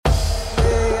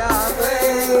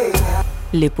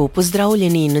Lepo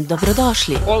pozdravljeni in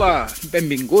dobrodošli. Hola,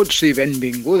 benvinguts i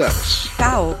benvingudes.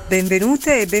 Ciao,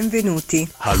 benvenute e benvenuti.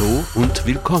 Hallo und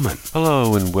willkommen.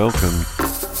 Hello and welcome.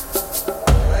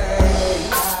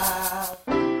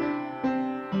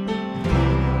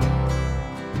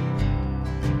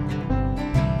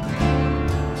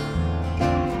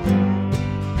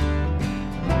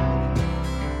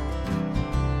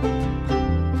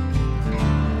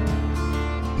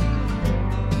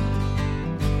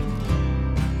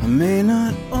 I may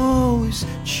not always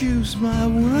choose my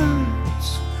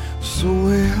words so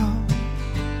well.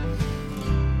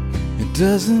 It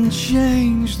doesn't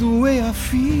change the way I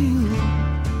feel.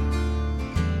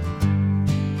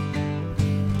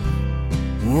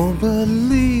 Won't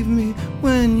believe me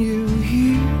when you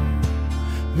hear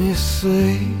me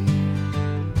say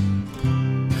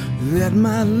that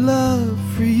my love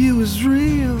for you is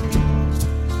real.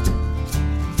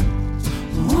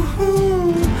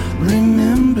 Oh,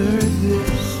 remember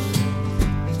this.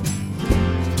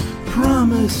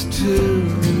 Promise to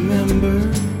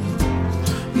remember.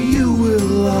 You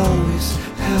will always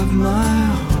have my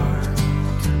heart.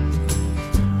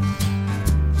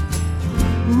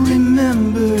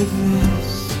 Remember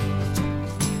this.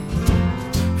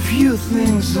 Few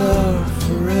things are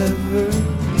forever.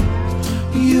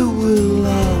 You will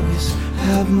always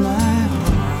have my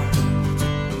heart.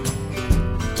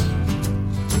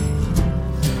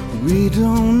 We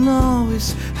don't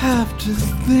always have to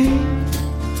think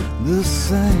the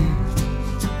same.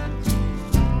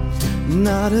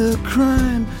 Not a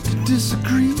crime to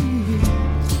disagree.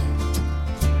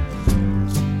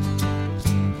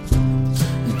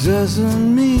 It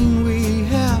doesn't mean we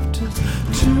have to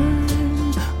turn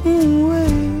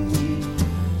away.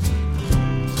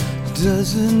 It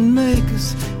doesn't make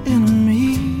us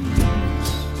enemies.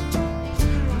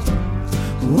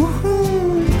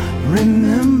 Woo-hoo.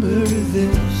 Remember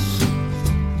this.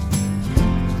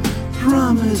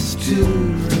 Promise to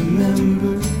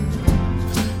remember.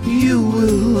 You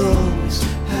will always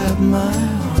have my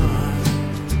heart.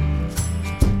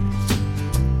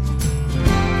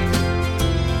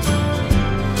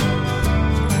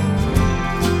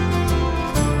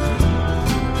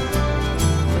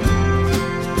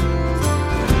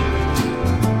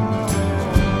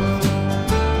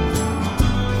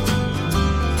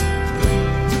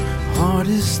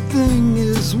 Hardest thing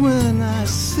is when I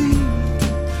see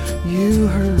you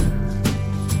hurt.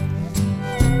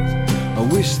 I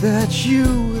wish that you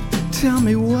would tell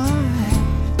me why.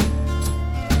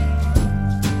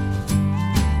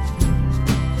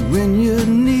 When you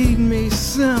need me,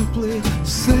 simply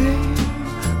say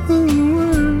the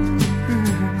word.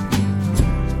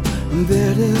 I'm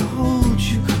there to hold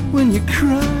you when you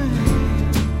cry.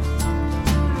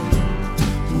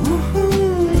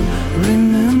 Ooh,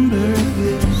 remember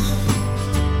this.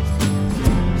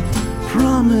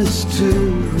 Promise to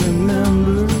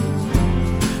remember.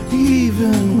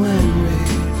 Even when we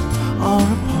are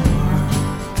apart.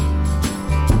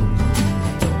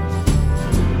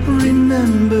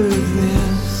 Remember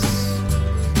this,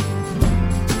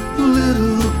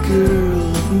 little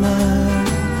girl of mine.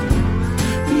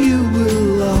 You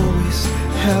will always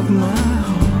have my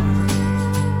heart.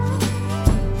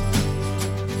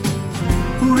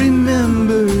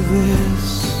 Remember this,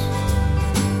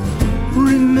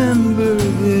 remember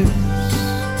this.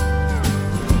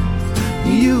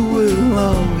 You will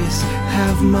always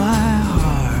have my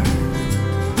heart.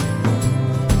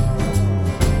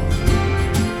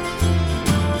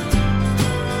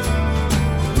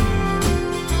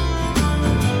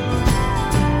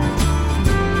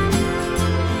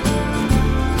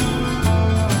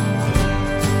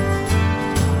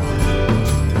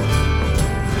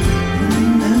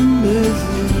 Remember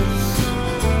this.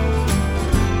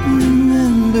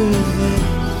 Remember this.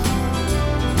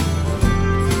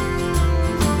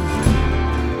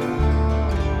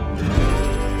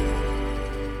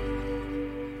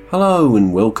 Hello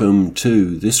and welcome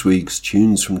to this week's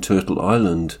Tunes from Turtle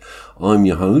Island. I'm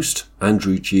your host,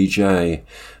 Andrew GJ,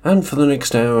 and for the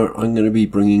next hour I'm going to be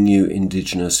bringing you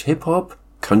Indigenous hip-hop,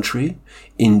 country,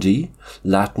 indie,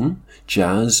 Latin,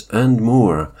 jazz and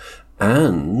more.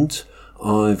 And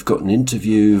I've got an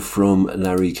interview from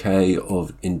Larry Kay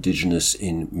of Indigenous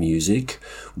in Music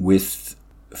with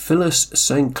Phyllis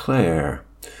St. Clair.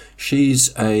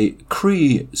 She's a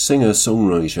Cree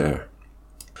singer-songwriter.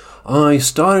 I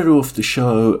started off the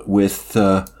show with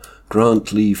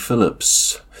Grant Lee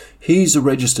Phillips. He's a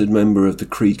registered member of the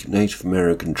Creek Native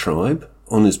American tribe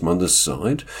on his mother's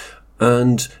side,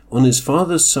 and on his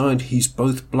father's side he's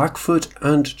both Blackfoot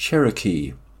and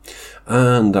Cherokee.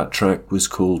 And that track was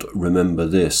called Remember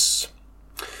This.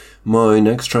 My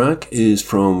next track is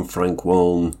from Frank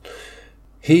Waln.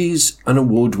 He's an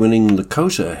award-winning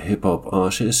Lakota hip-hop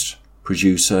artist,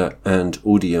 producer and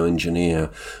audio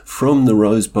engineer from the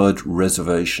Rosebud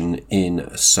Reservation in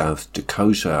South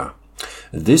Dakota.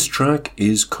 This track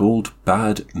is called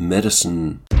Bad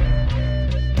Medicine.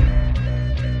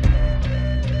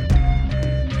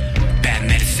 Bad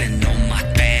medicine on my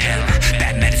fam,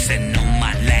 bad medicine on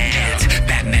my land,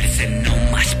 bad medicine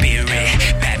on my spirit,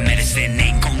 bad medicine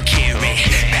ain't gon' cure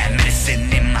it, bad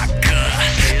medicine in my gut,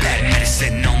 bad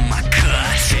medicine on my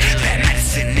cuts, bad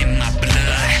medicine in my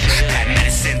blood, bad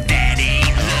medicine that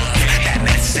ain't love, bad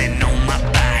medicine on my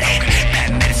body,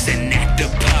 bad medicine at the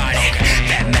party,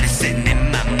 bad medicine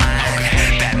in my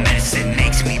mind, bad medicine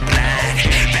makes me blind,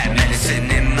 bad medicine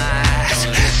in my eyes,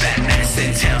 bad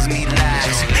medicine tells me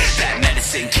lies, bad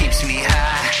medicine keeps me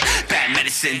high, bad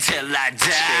medicine till I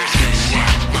die.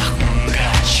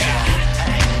 Gotcha.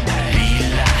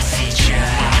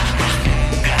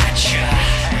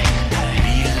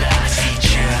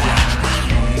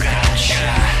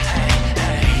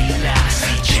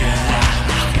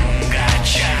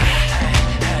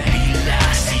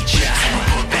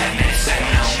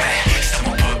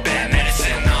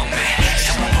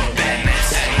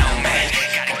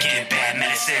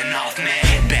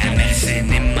 Bad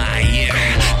medicine in my ear,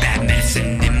 bad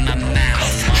medicine in my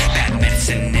mouth, bad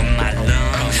medicine in my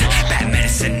lungs, bad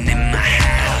medicine in my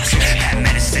house, bad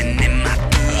medicine in my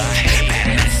food, bad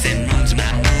medicine ruins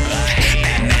my mood,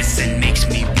 bad medicine makes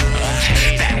me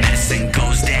rude, bad medicine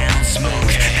goes down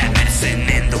smooth, bad medicine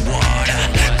in the water,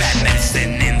 bad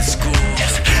medicine in the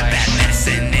schools, bad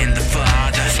medicine in the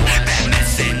fathers, bad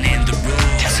medicine in the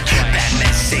rules, bad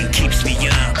medicine keeps me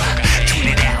up, tune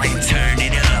it out and turn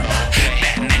it up,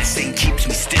 bad medicine keeps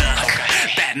me stuck,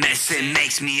 bad medicine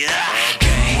makes me up.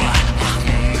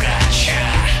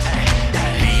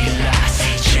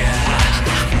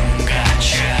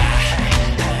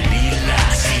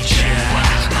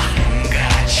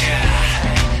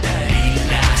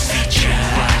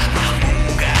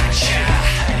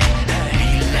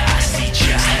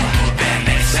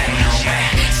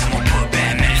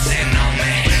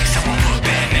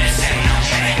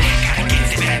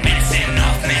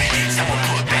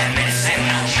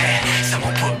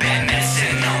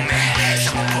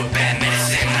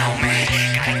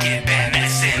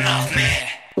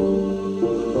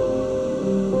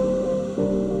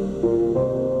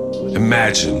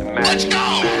 Imagine. Let's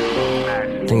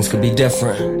go! Things could be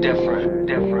different.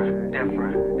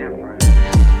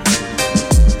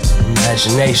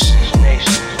 Imagination.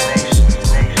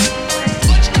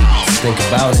 Think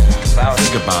about it.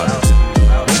 Think about it.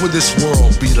 What would this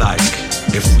world be like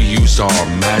if we used our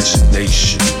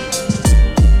imagination?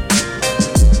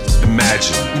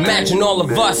 Imagine all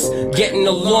of us getting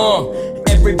along.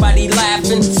 Everybody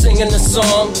laughing, singing a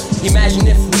song. Imagine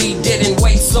if we didn't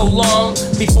wait so long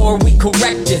before we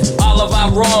corrected all of our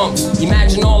wrongs.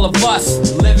 Imagine all of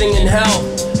us living in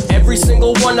health. Every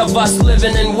single one of us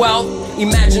living in wealth.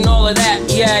 Imagine all of that,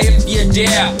 yeah, if you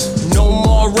dare. No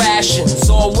more rations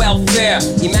or welfare.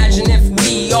 Imagine if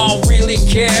we all really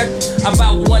cared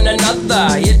about one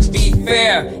another, it'd be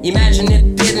fair. Imagine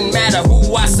it didn't matter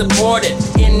who I supported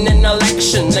in an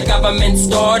election the government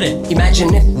started.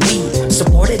 Imagine if we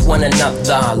supported one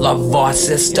another, love our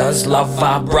sisters, love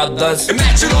our brothers.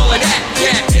 Imagine all of that,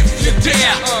 yeah, if you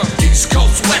dare. East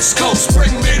Coast, West Coast,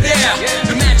 bring me there.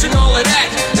 Imagine all of that,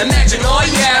 imagine, oh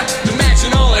yeah.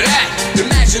 Imagine all of that,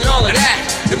 imagine all of that.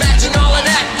 Imagine all of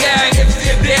that, yeah, if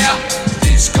you dare.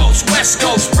 East Coast, West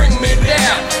Coast, bring me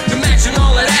there. Imagine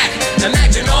all of that,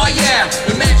 imagine, oh yeah.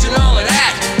 Imagine all of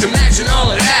that, imagine all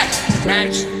of that.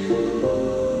 Imagine.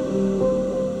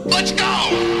 Let's go!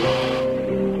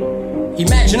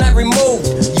 Imagine I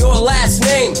removed your last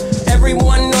name.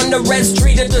 Everyone on the res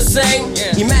treated the same.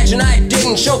 Imagine I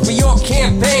didn't show for your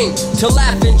campaign to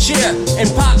laugh and cheer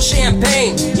and pop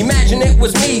champagne. Imagine it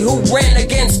was me who ran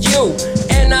against you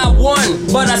and I won,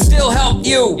 but I still helped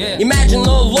you. Imagine the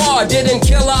law didn't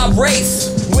kill our race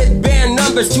with band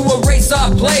numbers to erase our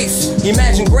place.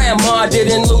 Imagine grandma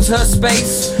didn't lose her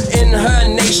space in her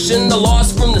nation, the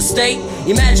loss from the state.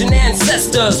 Imagine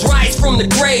ancestors rise from the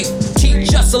grave,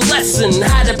 teach us a lesson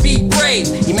how to be brave.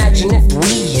 Imagine if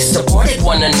we supported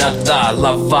one another,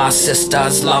 love our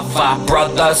sisters, love our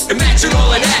brothers. Imagine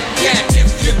all of that, yeah, if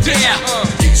you dare.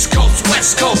 East Coast,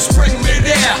 West Coast, bring me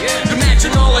there.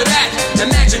 Imagine all of that,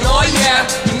 imagine, oh yeah.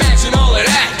 Imagine all of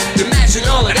that, imagine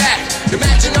all of that.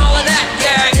 Imagine all of that,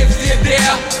 yeah, if you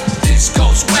dare. East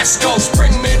Coast, West Coast,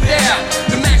 bring me there.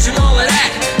 Imagine all of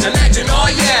that, imagine, oh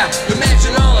yeah.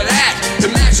 Imagine all of that,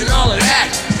 imagine all of that.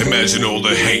 Imagine all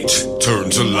the hate turn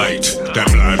to light. That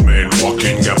blind man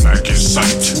walking got back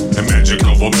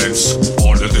elements,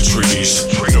 all of the trees.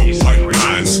 No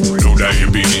pipelines, no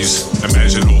diabetes.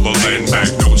 Imagine all the land back,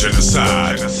 no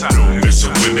genocide. No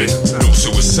missing women, no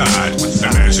suicide.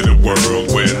 Imagine a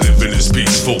world where living is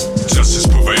peaceful. Justice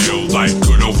prevail like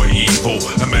good over evil.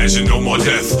 Imagine no more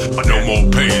death, no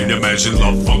more pain. Imagine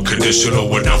love unconditional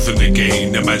with nothing to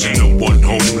gain. Imagine no one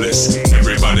homeless,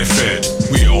 everybody fed.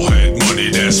 We all had money,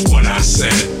 that's what I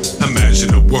said.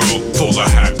 Imagine a world full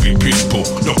of happy people.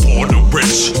 No poor, no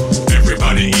rich,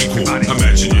 everybody equal.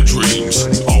 Imagine your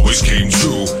dreams always came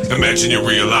true. Imagine you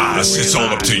realize it's all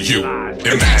up to you.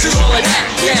 Imagine all of that,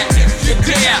 yeah, if you're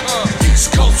there.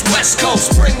 East Coast, West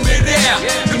Coast, bring me there.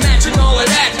 Imagine all of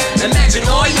that, imagine,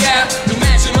 oh yeah.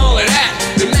 Imagine all of that,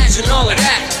 imagine all of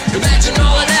that. Imagine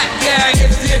all of that, yeah,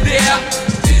 if you're there.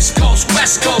 East Coast,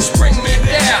 West Coast, bring me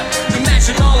there.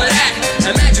 Imagine all of that,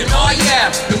 imagine, oh yeah.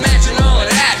 Imagine all of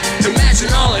that, imagine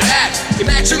all of that.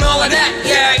 Imagine all of that,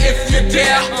 yeah, if you're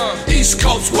there. East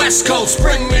Coast, West Coast,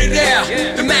 bring me there.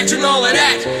 Imagine all of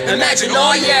that, imagine,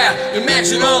 oh yeah.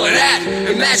 Imagine all of that,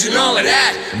 imagine all of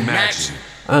that. Imagine.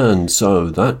 And so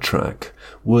that track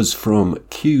was from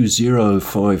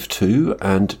Q052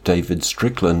 and David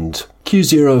Strickland.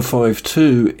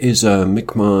 Q052 is a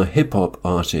Mi'kmaq hip-hop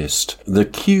artist. The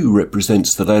Q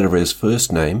represents the letter of his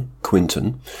first name,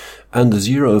 Quinton, and the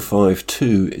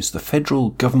 052 is the federal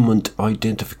government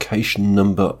identification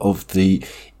number of the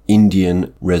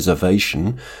Indian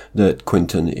reservation that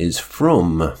Quinton is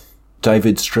from.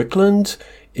 David Strickland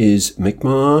is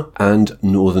Mi'kmaq and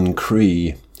Northern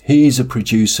Cree. He's a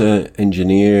producer,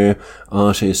 engineer,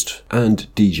 artist, and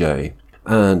DJ.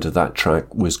 And that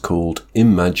track was called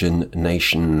Imagine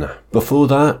Nation. Before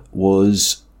that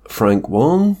was Frank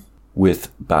Wan with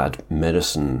Bad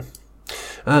Medicine.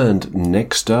 And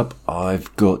next up,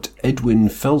 I've got Edwin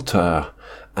Felter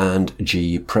and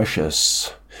G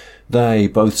Precious. They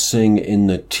both sing in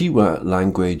the Tiwa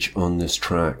language on this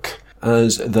track,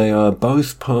 as they are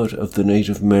both part of the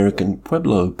Native American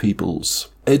Pueblo peoples.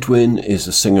 Edwin is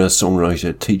a singer,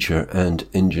 songwriter, teacher, and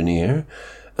engineer,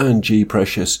 and G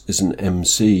Precious is an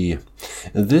MC.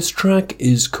 This track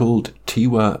is called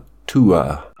Tiwa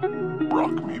Tua.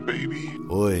 Rock me, baby.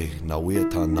 Oi, na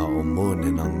weta na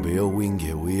omone nang veo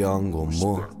winge wiango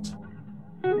mo.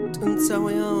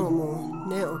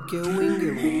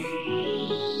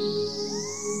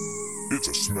 It's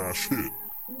a smash hit.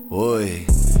 Oi,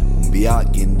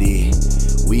 biakindi,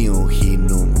 we hi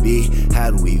numbi,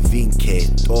 had we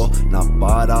vinketo, na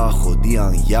para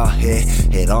jodian yahe,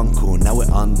 heranko, nawe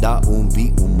anda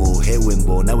umbi he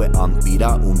wimbo, nawe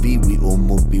ampira umbi, we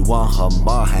umubi wan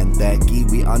hamba, handaki,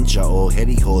 we ancha o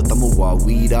heriho, tamu wa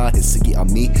wira, hisigi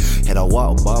ami, herawa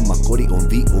oba makori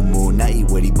umbi nai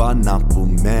weri bana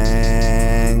pumengaran,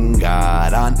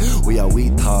 we are we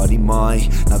tari mai,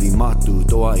 navi matu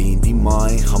toa indi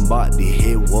mai, hamba di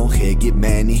he won he get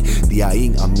mani, di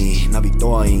aing ami, navi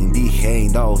toa indi he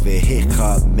da ove he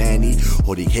ka mani,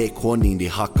 hori he koning di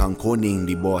hakan koning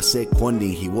di boase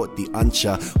koning hi what di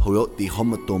ancha, hoyot di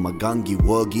homoto magangi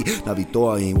wogi, navi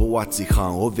toa in watsi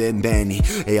khan ove mani,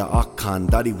 ea akan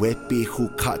dari wepi hu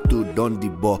katu don di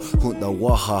bo, hunta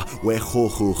waha we ho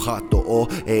hu hato o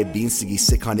e binsigi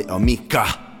sekane amika.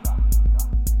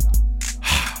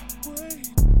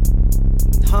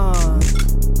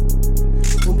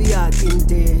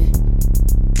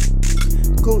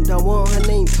 Kunda won her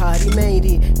name party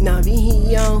made Navi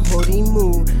hi young hori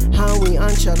mu Hawi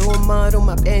ancha roma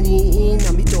roma peri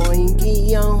Nami toin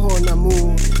gi young hona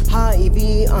mu Ha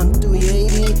ivi antu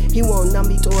yeri He won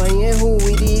nami toin e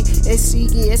huiri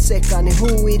Esigi eseka ne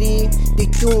huiri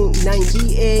Diktu nain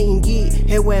bi e ingi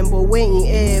He wembo wen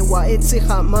e wa etsi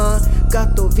hama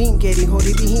Gato vingeri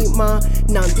hori bihima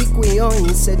Nandi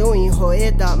kuyon sedo in ho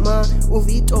edama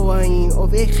Uvito ain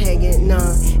ove hege na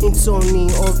Insoni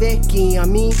ove ki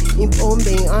ami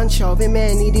Impombe ancha ove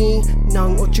meniri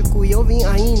Nang ochukuyo vi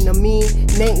aina mi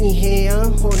Ne i hea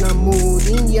hona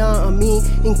murin ya ami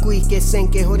Inkuike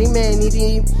senke hori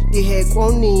meniri Di he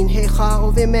konin he ha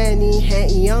ove meni He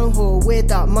ian ho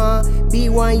weda ma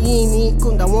Biwa yini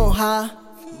kunda won ha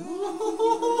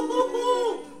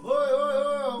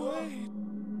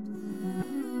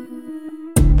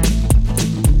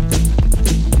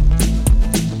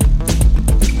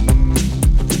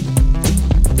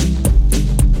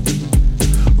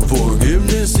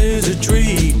Forgiveness is a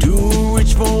tree too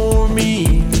rich for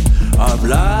me. I've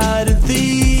lied and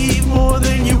thieved more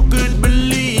than you could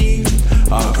believe.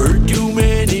 I've hurt too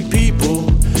many people,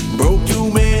 broke too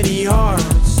many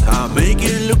hearts. I make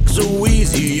it look so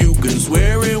easy, you can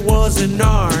swear it was an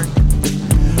art.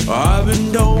 I've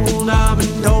been told, I've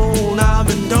been told, I've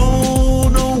been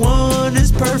told no one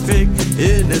is perfect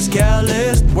in this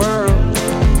callous world.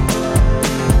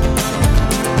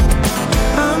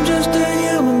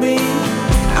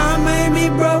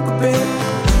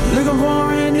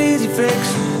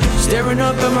 staring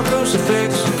up at my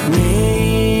crucifix.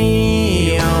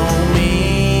 Me, oh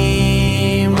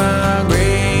me, my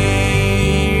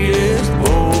greatest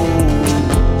hope.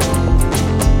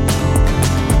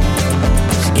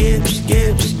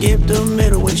 Skip the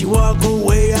middle when she walk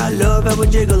away. I love how we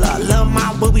jiggle, I love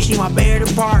my booby, she my bed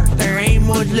apart. There ain't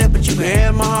much left, but you can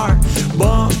have my heart.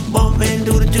 Bump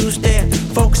into the two-step.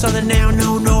 Focus on the now,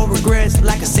 no regrets.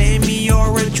 Like a Sammy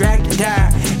or a tractor tire.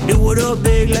 Do it up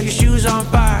big like your shoes on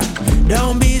fire.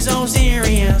 Don't be so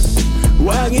serious.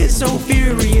 Why get so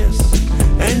furious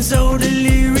and so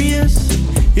delirious?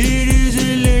 It is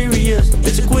hilarious.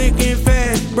 It's a quick and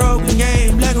fast, broken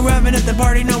game. Like arriving at the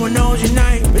party, no one knows your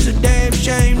name. It's a damn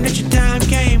shame that your time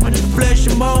came. When it's flesh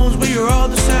and bones, we are all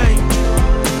the same.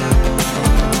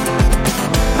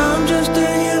 I'm just a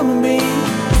human being.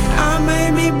 I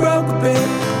may be broke a bit,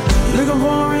 looking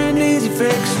for an easy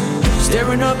fix.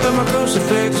 Staring up at my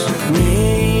crucifix.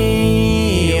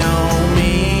 Me, oh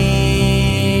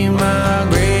me, my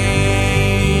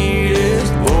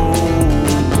greatest hope.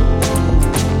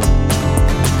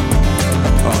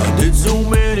 I did so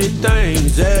many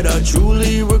things that I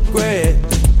truly regret.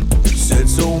 Said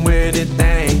so many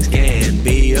things can't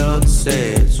be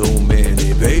unsaid. So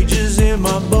many pages in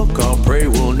my book I pray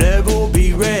will never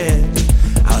be read.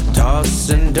 I toss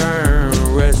and turn,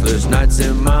 restless nights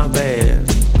in my bed.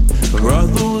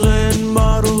 Brothels and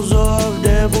bottles of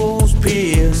devil's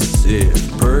piss.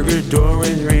 If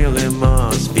purgatory's real, it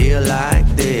must feel like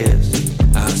this.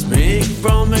 I speak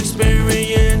from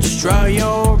experience, try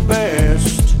your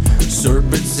best.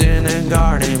 Serpents in a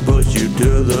garden put you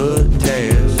to the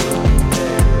test.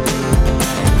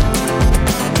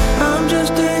 I'm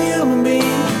just a human being.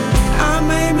 I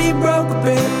may be broke a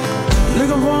bit,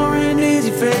 looking for an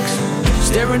easy fix.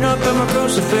 Staring up at my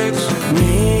crucifix.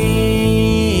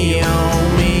 Me, oh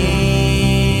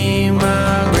me,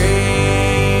 my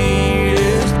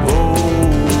greatest hope.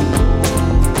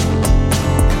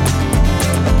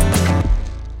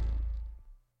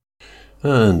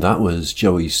 And that was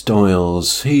Joey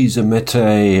Styles. He's a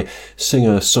Métis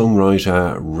singer,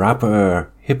 songwriter, rapper,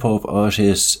 hip-hop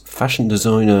artist, fashion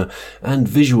designer and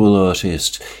visual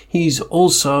artist. He's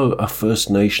also a First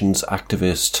Nations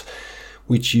activist,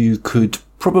 which you could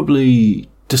probably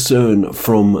discern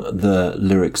from the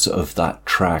lyrics of that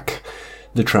track.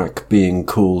 The track being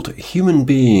called Human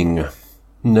Being.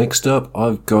 Next up,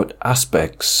 I've got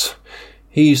Aspects.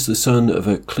 He's the son of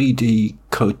a Clydie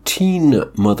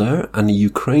Cotin mother and a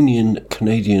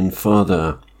Ukrainian-Canadian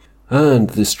father.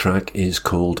 And this track is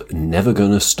called Never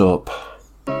Gonna Stop.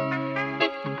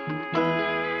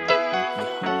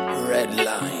 Red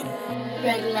Line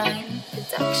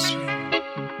Production.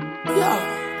 Yeah,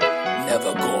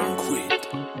 never gonna quit.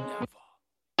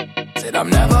 Said I'm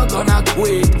never gonna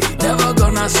quit, never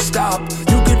gonna stop.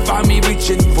 You can find me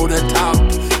reaching for the top.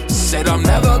 Said I'm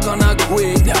never gonna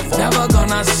quit, never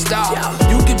gonna stop.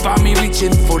 You can find me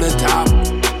reaching for the top.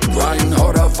 Trying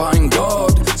hard to find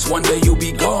God, so one day you'll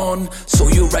be gone. So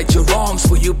you right your wrongs,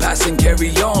 for you pass and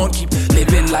carry on. Keep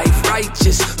living life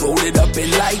righteous, roll it up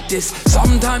and light this.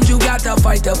 Sometimes you gotta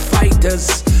fight the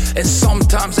fighters, and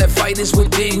sometimes that fight is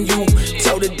within you.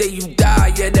 Till the day you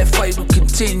die, yeah, that fight will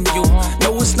continue.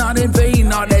 No, it's not in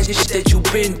vain, all that shit that you've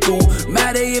been through.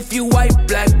 Matter if you white,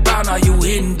 black, brown, or you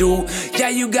Hindu. Yeah,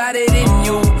 you got it in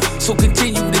you, so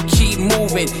continue to keep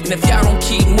moving. And if y'all don't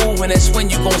keep moving, that's when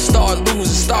you gon' start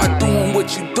losing. Start doing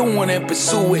what you doing and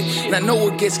pursue it. And I know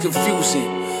it gets confusing,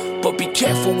 but be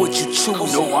careful what you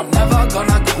choose. No, I'm never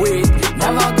gonna quit,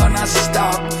 never gonna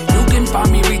stop. You can find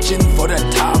me reaching for the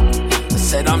top. I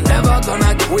said I'm never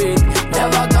gonna quit,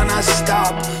 never gonna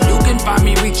stop. You can find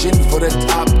me reaching for the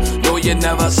top. No, you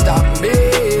never stop me.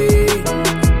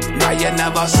 Now you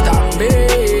never stop me.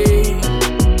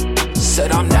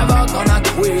 Said I'm never gonna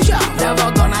quit,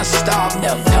 never gonna stop.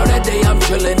 Now that day I'm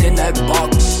chilling in that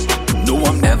box. No,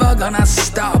 I'm never gonna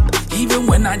stop, even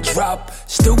when I drop.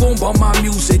 Still gon' bump my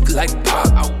music like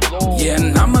pop. Yeah,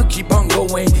 and I'ma keep on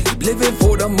going, keep living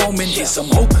for the moment. Get some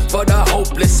hope for the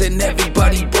hopeless and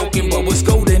everybody broken. But what's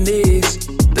golden is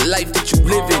the life that you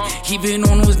living. Even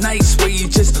on those nights where you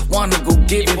just wanna go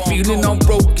giving, feeling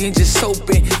unbroken, just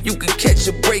hoping you can catch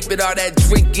a break. But all that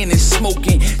drinking and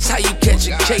smoking, it's how you catch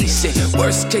a case. And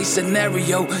worst case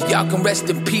scenario, y'all can rest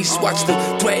in peace. Watch the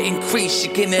threat increase,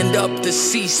 you can end up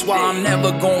deceased. While I'm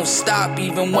never gonna stop,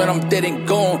 even when I'm dead and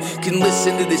gone. Can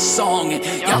listen to this song and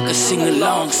y'all can sing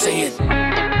along, saying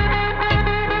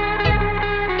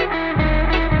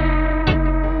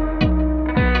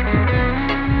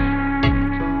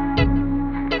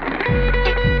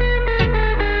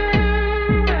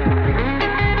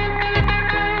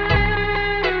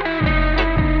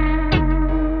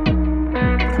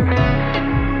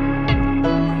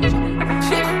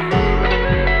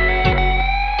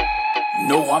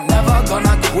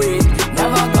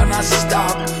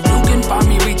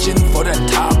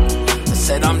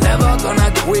never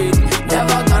gonna quit,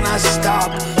 never gonna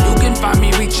stop. You can find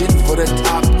me reaching for the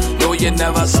top. No, you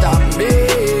never stop me.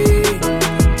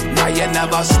 Now you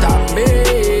never stop me.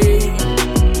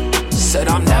 Said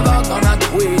I'm never gonna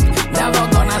quit, never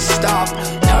gonna stop.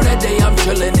 Now the day I'm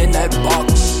chilling in that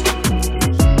box.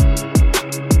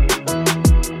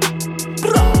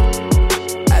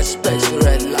 Aspects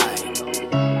red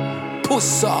line.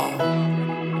 Puss off.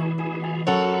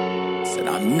 Said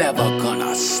I'm never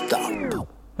gonna stop.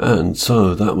 And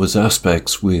so that was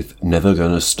Aspects with Never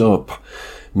Gonna Stop.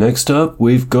 Next up,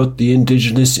 we've got the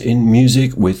Indigenous in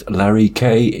Music with Larry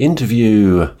K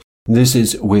interview. This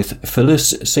is with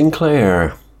Phyllis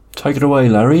Sinclair. Take it away,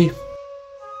 Larry.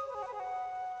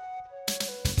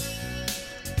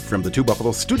 From the Two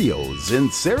Buffalo Studios in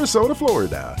Sarasota,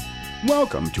 Florida,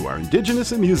 welcome to our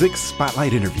Indigenous in Music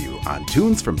Spotlight interview on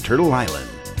Tunes from Turtle Island.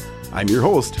 I'm your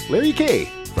host, Larry K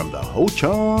from the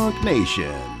Ho-Chunk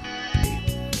Nation.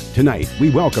 Tonight, we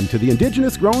welcome to the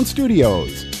Indigenous Grown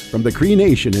Studios from the Cree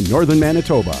Nation in northern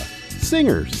Manitoba,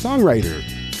 singer-songwriter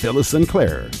Phyllis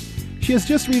Sinclair. She has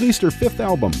just released her 5th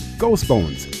album, Ghost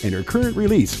Bones, and her current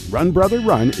release, Run Brother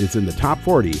Run, is in the top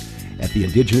 40 at the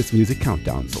Indigenous Music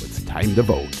Countdown, so it's time to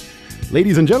vote.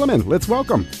 Ladies and gentlemen, let's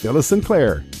welcome Phyllis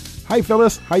Sinclair. Hi,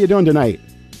 Phyllis. How you doing tonight?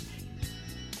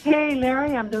 Hey,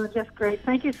 Larry. I'm doing just great.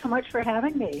 Thank you so much for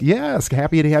having me. Yes,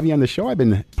 happy to have you on the show. I've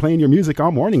been playing your music all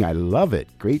morning. I love it.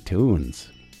 Great tunes.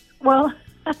 Well,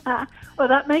 well,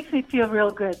 that makes me feel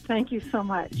real good. Thank you so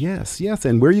much. Yes.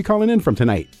 And where are you calling in from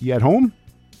tonight? You at home?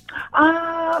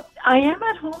 I am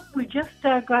at home. We just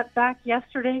got back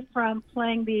yesterday from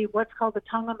playing what's called the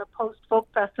Tongue on the Post Folk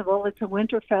Festival. It's a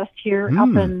winter fest here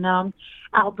up in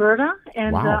Alberta,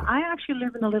 and wow. I actually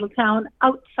live in a little town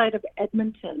outside of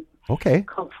Edmonton. Okay.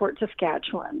 Called Fort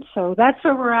Saskatchewan. So that's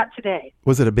where we're at today.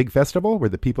 Was it a big festival? Were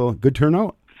the people good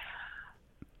turnout?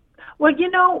 Well,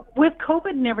 with COVID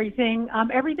and everything,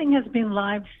 everything has been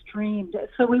live streamed.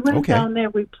 So we went down there,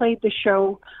 we played the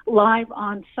show live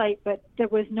on site, but there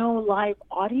was no live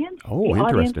audience. Oh, the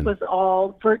interesting. audience was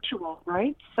all virtual,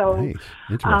 right? So, nice.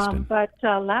 Interesting. But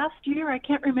last year, I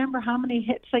can't remember how many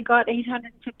hits they got,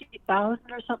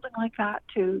 850,000 or something like that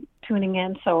tuning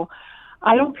in. So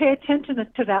I don't pay attention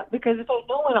to that because if I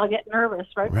know it, I'll get nervous,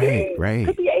 right? Right.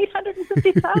 Could be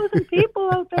 850,000 people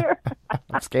out there.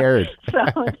 I'm scared.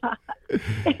 So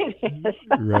it is.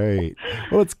 Right.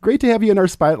 Well, it's great to have you in our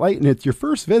spotlight, and it's your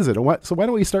first visit. So why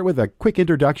don't we start with a quick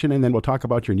introduction, and then we'll talk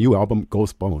about your new album,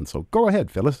 Ghost Bones. So go ahead,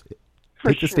 Phyllis.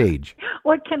 Take the stage.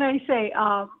 What can I say?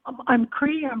 I'm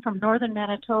Cree. I'm from northern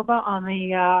Manitoba on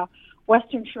the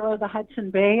western shore of the Hudson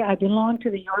Bay. I belong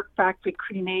to the York Factory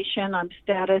Cree Nation. I'm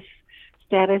status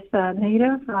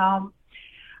native.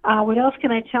 What else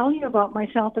can I tell you about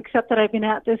myself except that I've been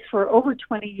at this for over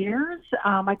 20 years?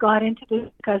 I got into this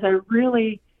because I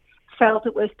really felt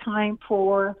it was time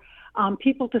for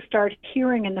people to start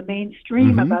hearing in the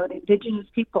mainstream about Indigenous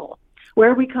people,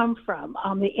 where we come from,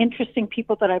 the interesting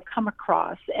people that I've come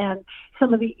across, and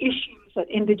some of the issues that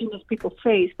Indigenous people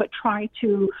face, but try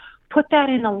to put that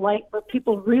in a light where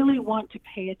people really want to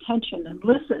pay attention and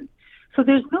listen. So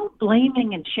there's no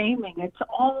blaming and shaming. It's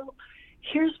all,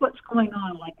 here's what's going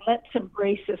on. Like, let's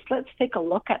embrace this. Let's take a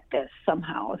look at this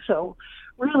somehow. So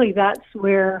really that's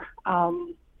where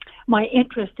my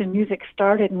interest in music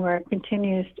started and where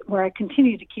I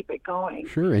continue to keep it going.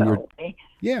 Sure.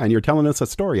 And you're telling us a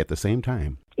story at the same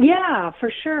time. Yeah,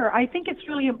 for sure. I think it's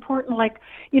really important. Like,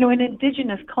 in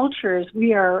Indigenous cultures,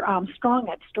 we are strong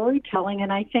at storytelling,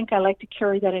 and I think I like to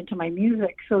carry that into my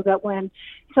music so that when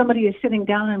somebody is sitting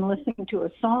down and listening to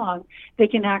a song, they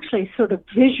can actually sort of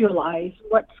visualize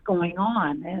what's going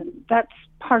on. And that's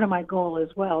part of my goal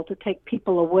as well, to take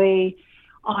people away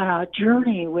on a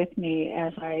journey with me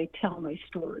as I tell my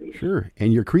stories. Sure.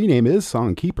 And your Cree name is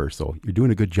Songkeeper, so you're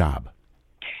doing a good job.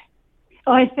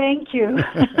 Oh, I thank you.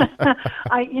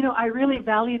 I really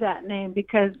value that name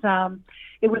because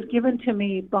it was given to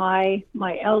me by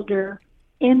my elder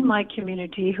in my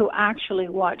community who actually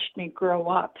watched me grow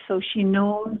up. So she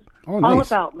knows all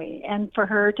about me. And for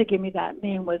her to give me that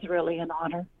name was really an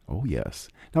honor. Oh, yes.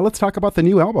 Now let's talk about the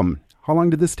new album. How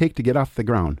long did this take to get off the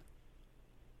ground?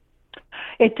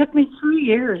 It took me 3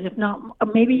 years, if not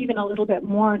maybe even a little bit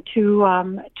more, to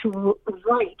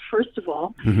write, first of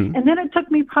all. And then it took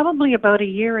me probably about a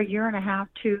year and a half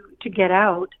to get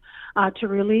out, to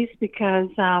release because,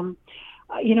 I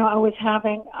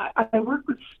work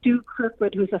with Stu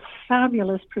Kirkwood, who's a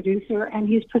fabulous producer, and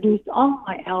he's produced all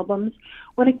my albums.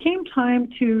 When it came time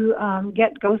to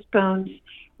get Ghost Bones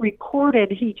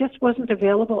recorded, he just wasn't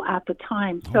available at the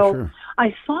time. So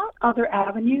I sought other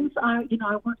avenues. I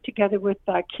worked together with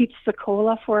Keith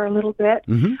Secola for a little bit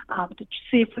to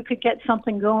see if we could get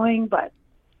something going, but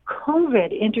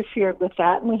COVID interfered with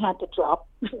that, and we had to drop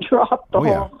the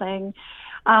whole thing.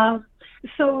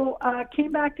 So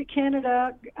came back to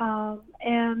Canada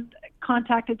and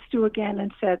contacted Stu again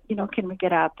and said, can we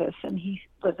get at this? And he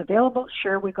was available.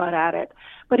 Sure, we got at it.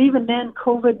 But even then,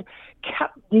 COVID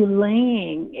kept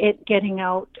delaying it getting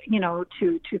out,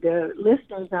 to the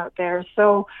listeners out there.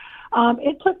 So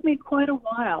it took me quite a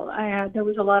while. There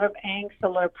was a lot of angst, a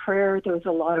lot of prayer. There was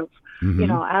a lot of,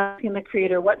 asking the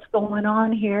Creator, what's going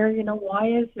on here? Why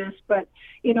is this? But,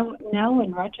 now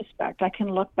in retrospect, I can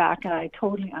look back and I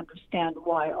totally understand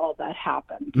why all that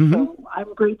happened. So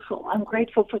I'm grateful. I'm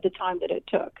grateful for the time that it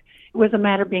took. It was a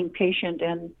matter of being patient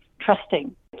and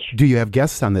trusting. Do you have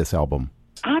guests on this album?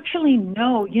 Actually,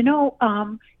 no.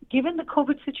 Given the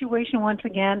COVID situation, once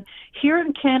again, here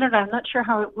in Canada, I'm not sure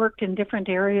how it worked in different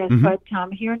areas, but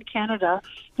here in Canada,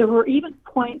 there were even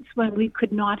points when we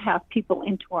could not have people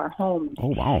into our homes.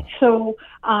 Oh, wow. So,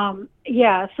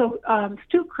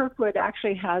 Stu Kirkwood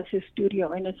actually has his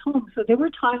studio in his home. So there were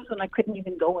times when I couldn't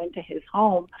even go into his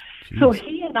home. Jeez. So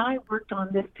he and I worked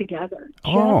on this together.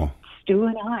 Just Stu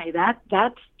and I.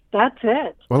 That's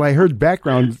it. Well, I heard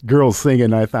background girls singing,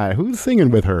 and I thought, who's singing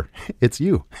with her? It's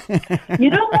you. You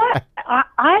know what?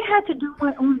 I had to do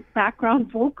my own background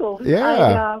vocals.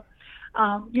 Yeah.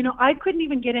 I couldn't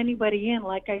even get anybody in,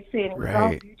 like I said. It was all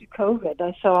due to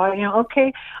COVID. So,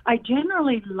 I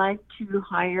generally like to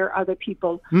hire other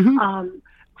people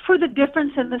for the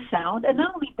difference in the sound. And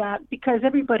not only that, because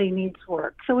everybody needs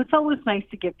work. So it's always nice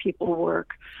to give people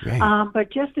work. Right.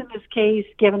 But just in this case,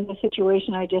 given the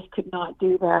situation, I just could not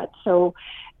do that. So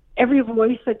every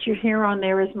voice that you hear on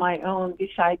there is my own,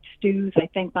 besides Stu's, I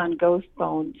think, on Ghost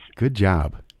Bones. Good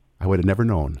job. I would have never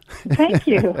known. Thank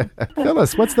you.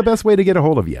 Phyllis, what's the best way to get a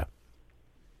hold of you?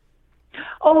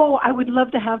 Oh, I would love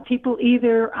to have people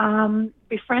either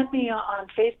befriend me on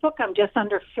Facebook. I'm just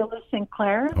under Phyllis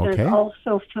Sinclair. Okay. There's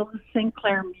also Phyllis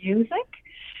Sinclair Music.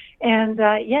 And,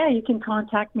 you can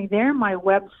contact me there. My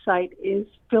website is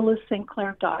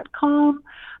phyllissinclair.com.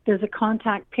 There's a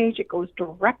contact page. It goes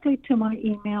directly to my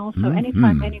email. So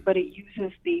anytime anybody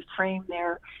uses the frame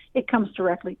there, it comes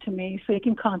directly to me. So you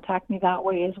can contact me that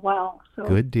way as well. So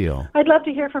good deal. I'd love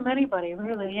to hear from anybody,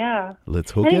 really, yeah.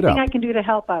 Let's hook it up. Anything I can do to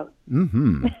help out.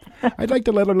 I'd like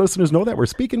to let our listeners know that we're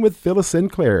speaking with Phyllis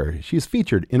Sinclair. She's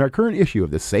featured in our current issue of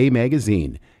the Say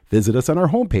magazine. Visit us on our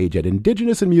homepage at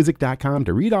indigenousinmusic.com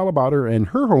to read all about her, and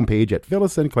her homepage at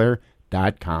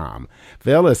phyllissinclair.com.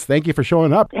 Phyllis, thank you for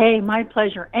showing up. Hey, my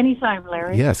pleasure. Anytime,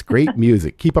 Larry. Yes, great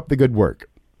music. Keep up the good work.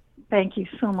 Thank you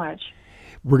so much.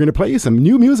 We're going to play you some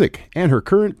new music and her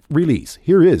current release.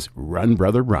 Here is Run,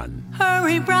 Brother, Run.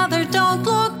 Hurry, brother, don't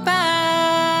look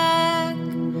back.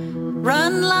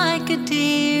 Run like a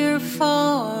deer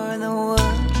for the woods.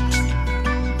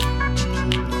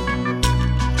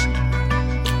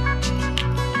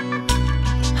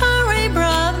 Hurry,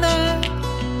 brother,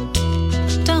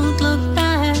 don't look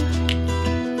back.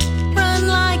 Run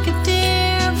like a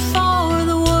deer for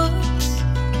the woods.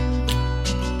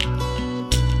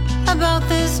 About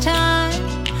this time,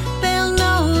 they'll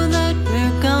know that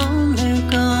we're gone. They're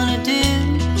gonna do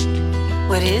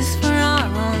what is for our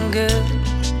own good.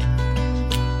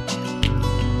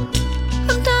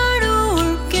 I'm tired of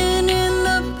working in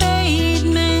the paid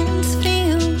man's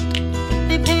field.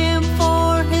 They pay him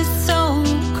for his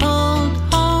so-called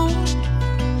home.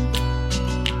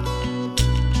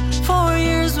 4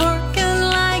 years working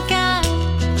like I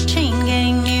chain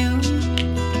gang you.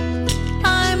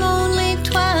 I'm only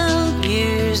 12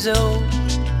 years old.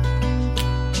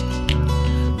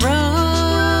 Run,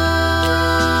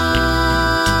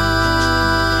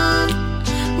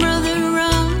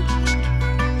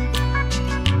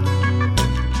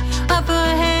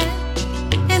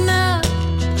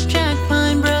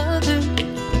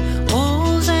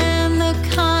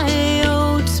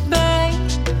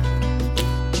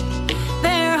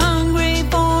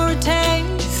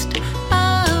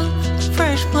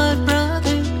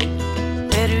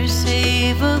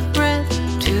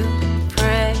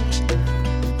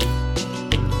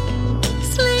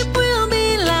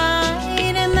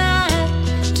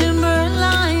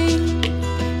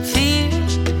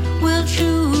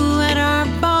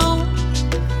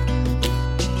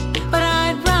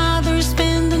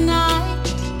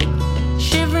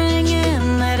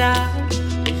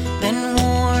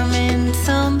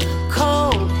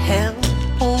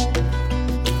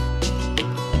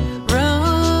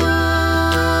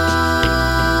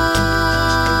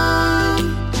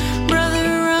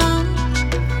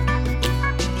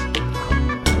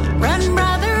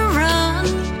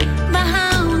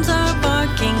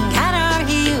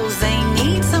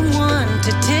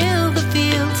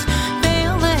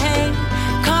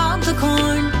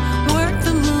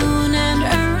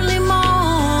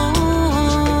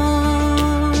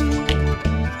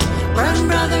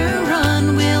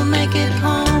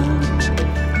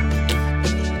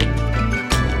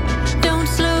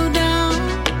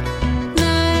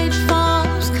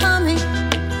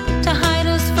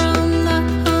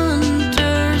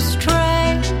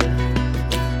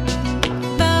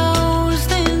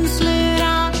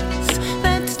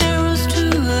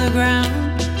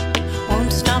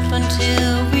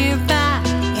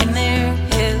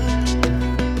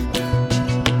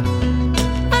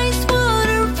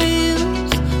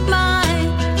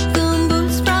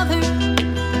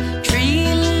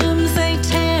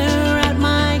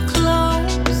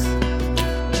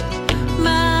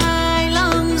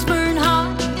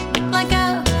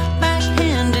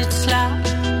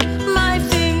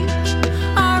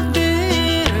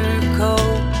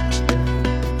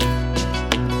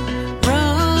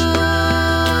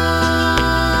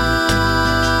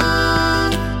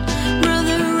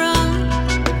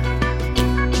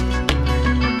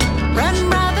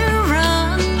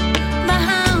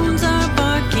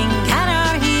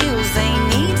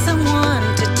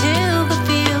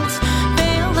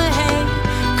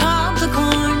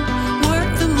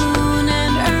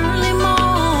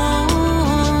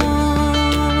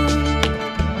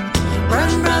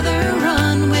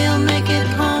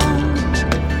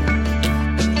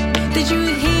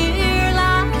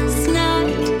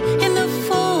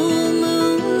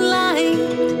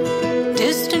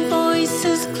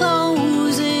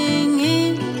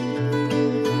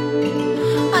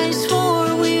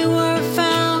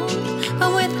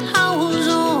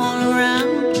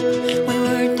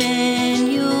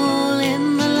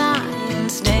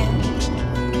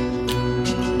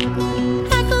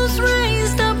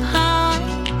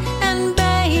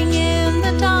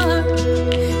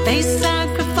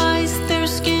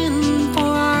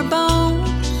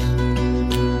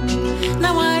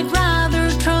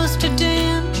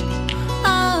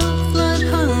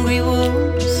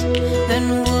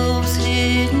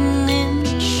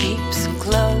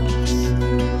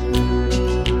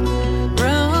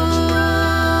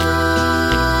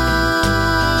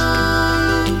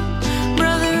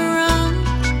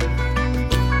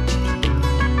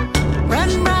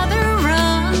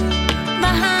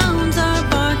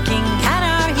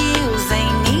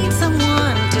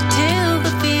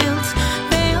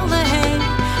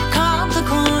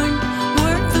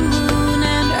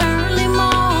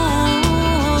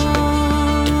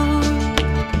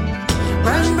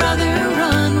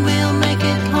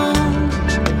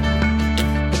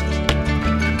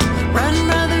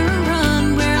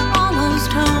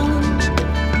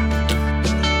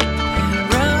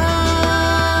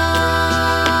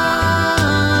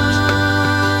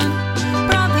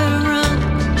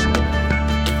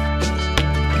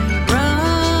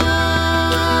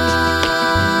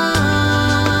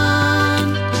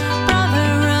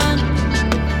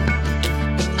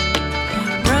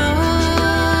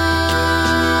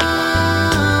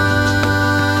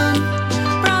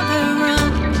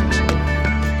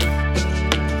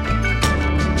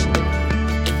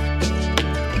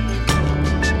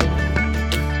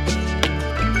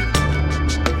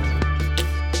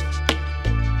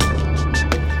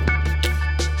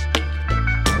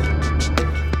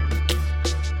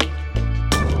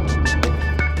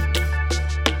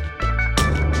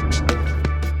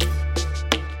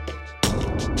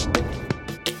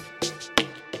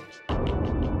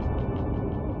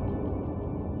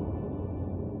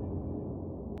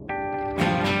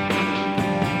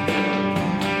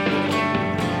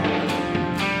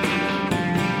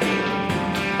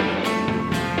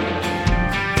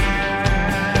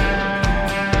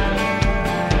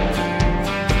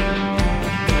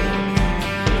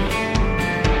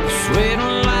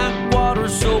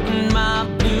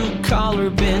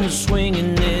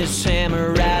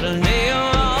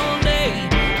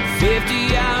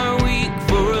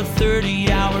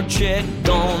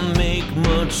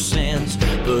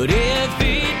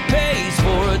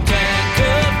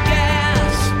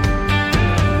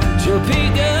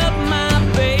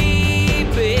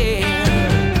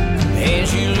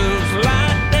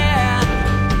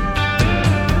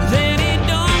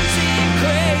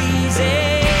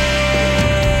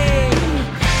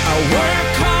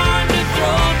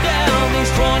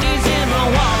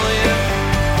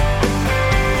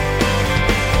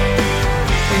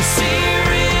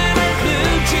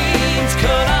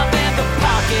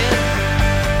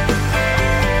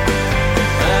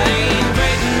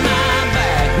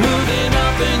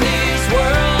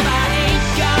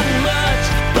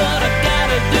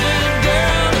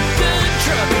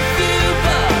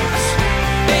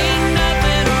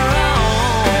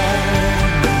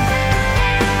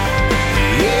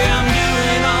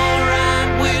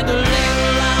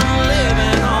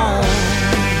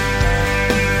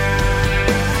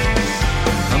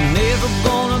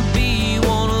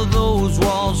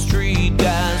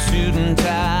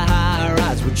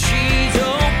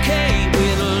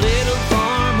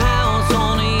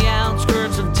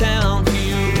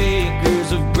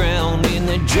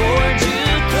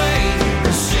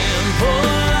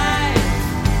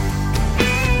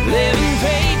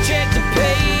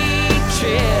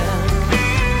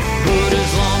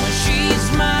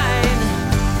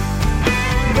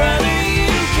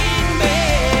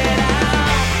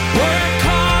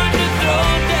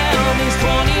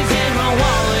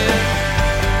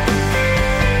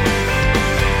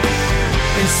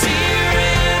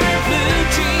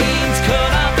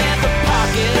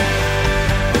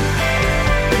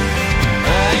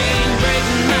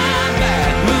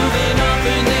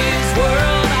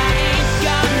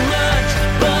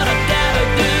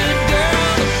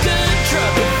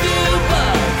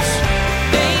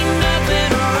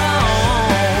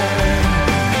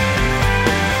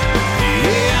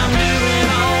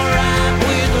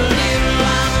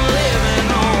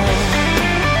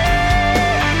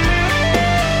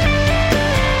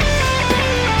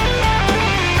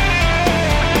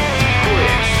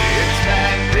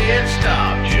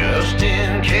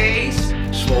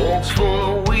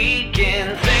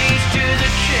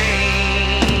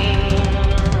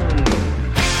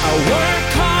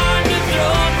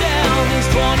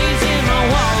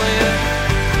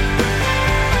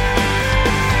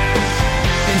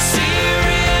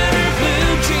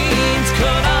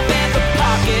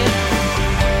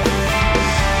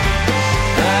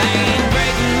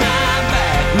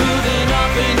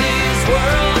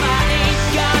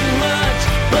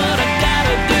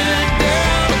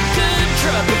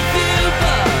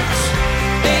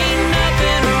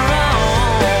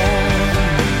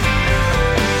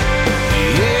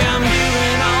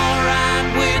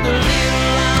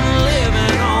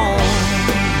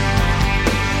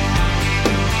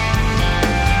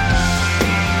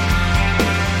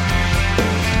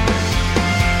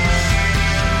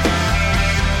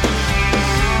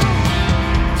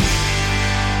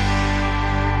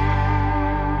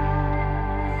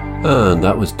 And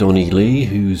that was Donnie Lee,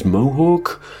 who's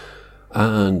Mohawk,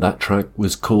 and that track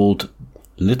was called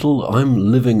Little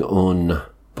I'm Living On.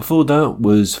 Before that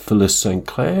was Phyllis St.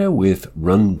 Clair with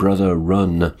Run Brother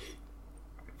Run.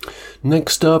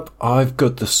 Next up, I've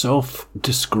got the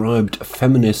self-described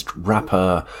feminist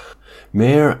rapper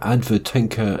Mare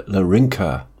Advertenka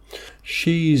Larinka.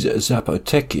 She's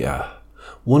Zapoteca,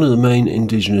 one of the main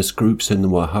indigenous groups in the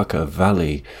Oaxaca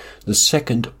Valley, the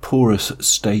second poorest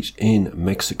state in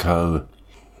Mexico.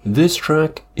 This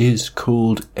track is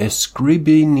called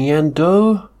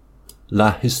Escribiendo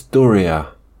la Historia.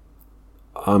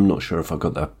 I'm not sure if I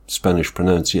got that Spanish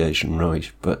pronunciation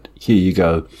right, but here you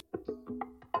go.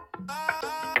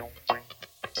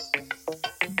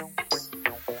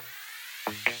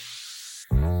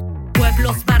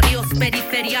 Pueblos, barrios,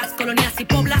 periferias, colonias y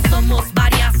poblas, somos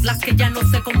varias las que ya no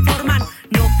se conforman,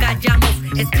 no callamos,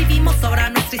 escribimos ahora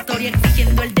nuestra historia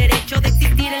exigiendo el derecho de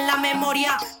existir en la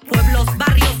memoria. Pueblos,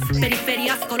 barrios,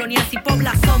 periferias, colonias y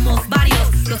poblas, somos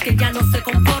varios los que ya no se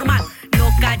conforman, no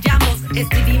callamos,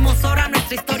 escribimos ahora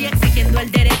nuestra historia exigiendo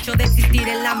el derecho de existir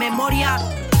en la memoria.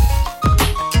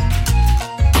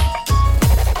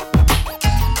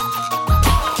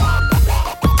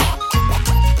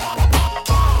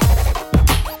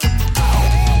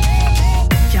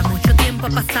 Ha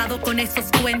pasado con esos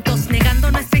cuentos, negando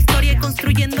nuestra historia y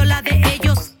construyendo la de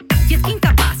ellos. Y es que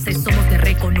incapaces somos de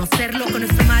reconocerlo, que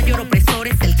nuestro mayor opresor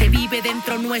es el que vive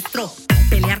dentro nuestro.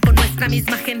 Pelear con nuestra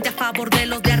misma gente a favor de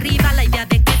los de arriba, la idea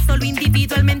de que solo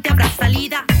individualmente habrá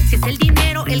salida. Si es el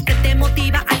dinero el que te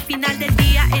motiva, al final del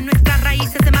día en nuestras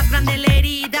raíces es más grande la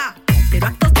herida. Pero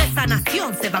actos de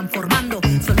sanación se van formando,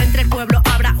 solo entre el pueblo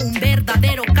habrá un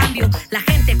verdadero cambio. La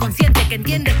gente consciente que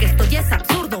entiende que esto ya es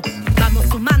absurdo, vamos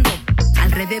sumando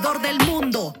alrededor del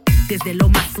mundo, desde lo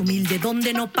más humilde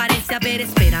donde no parece haber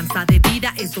esperanza de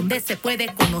vida, es donde se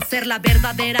puede conocer la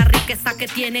verdadera riqueza que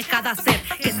tiene cada ser,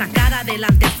 que sacar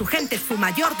adelante a su gente es su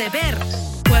mayor deber.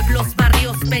 Pueblos,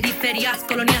 barrios, periferias,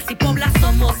 colonias y poblas,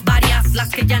 somos varias las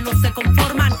que ya no se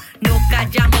conforman, no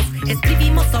callamos,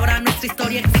 escribimos ahora nuestra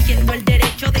historia exigiendo el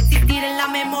derecho de existir en la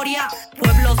memoria.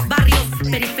 Pueblos, barrios,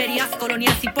 periferias,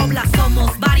 colonias y poblas,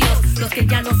 somos varios los que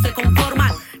ya no se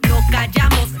conforman, no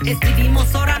callamos,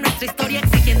 escribimos ahora nuestra historia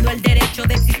exigiendo el derecho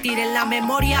de existir en la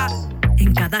memoria.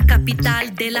 En cada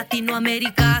capital de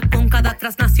Latinoamérica, con cada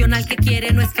transnacional que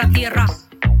quiere nuestra tierra.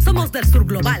 Somos del sur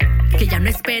global, que ya no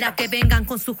espera que vengan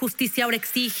con su justicia, ahora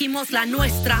exigimos la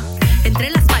nuestra. Entre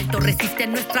el asfalto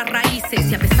resisten nuestras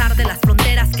raíces y a pesar de las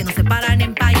fronteras que nos separan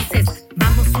en países,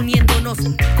 vamos uniéndonos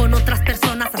con otras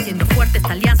personas, haciendo fuertes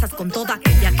alianzas con toda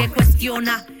aquella que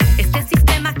cuestiona este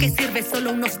sistema que sirve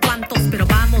solo a unos cuantos, pero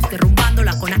vamos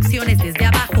derrumbándola con acciones desde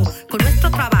abajo, con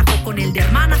nuestro trabajo, con el de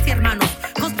hermanas y hermanos,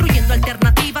 construyendo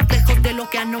alternativas lejos de lo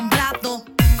que han nombrado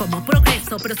como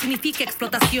progreso, pero significa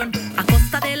explotación a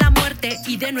costa de la muerte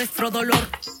y de nuestro dolor.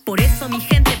 Por eso mi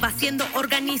gente va haciendo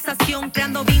organización,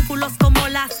 creando vínculos como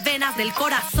las venas del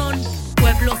corazón.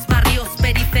 Pueblos, barrios,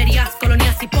 periferias,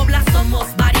 colonias y poblas, somos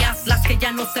varias las que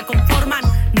ya no se conforman,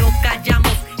 no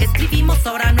callamos, escribimos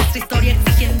ahora nuestra historia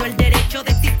exigiendo el derecho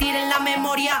de existir en la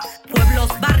memoria. Pueblos,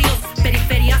 barrios,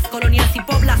 periferias, colonias y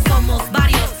poblas, somos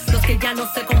varios los que ya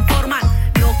no se conforman,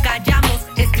 no callamos,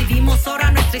 escribimos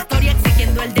ahora nuestra historia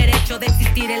exigiendo el derecho de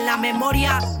existir en la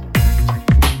memoria.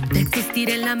 De existir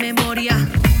en la memoria,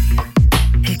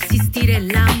 existir en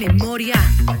la memoria,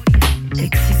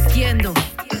 existiendo.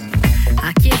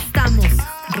 Aquí estamos,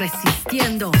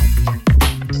 resistiendo,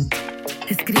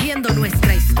 escribiendo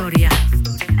nuestra historia.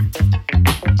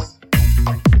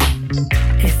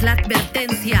 Es la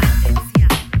advertencia.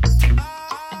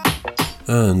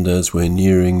 And as we're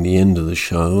nearing the end of the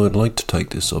show, I'd like to take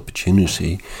this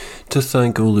opportunity to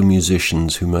thank all the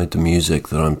musicians who made the music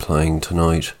that I'm playing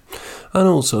tonight, and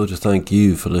also to thank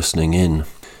you for listening in.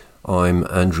 I'm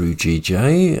Andrew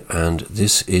GJ, and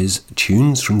this is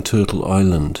Tunes from Turtle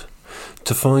Island.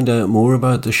 To find out more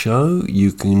about the show,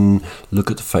 you can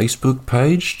look at the Facebook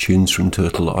page, Tunes from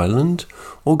Turtle Island,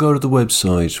 or go to the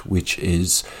website, which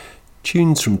is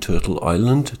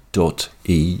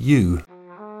tunesfromturtleisland.eu.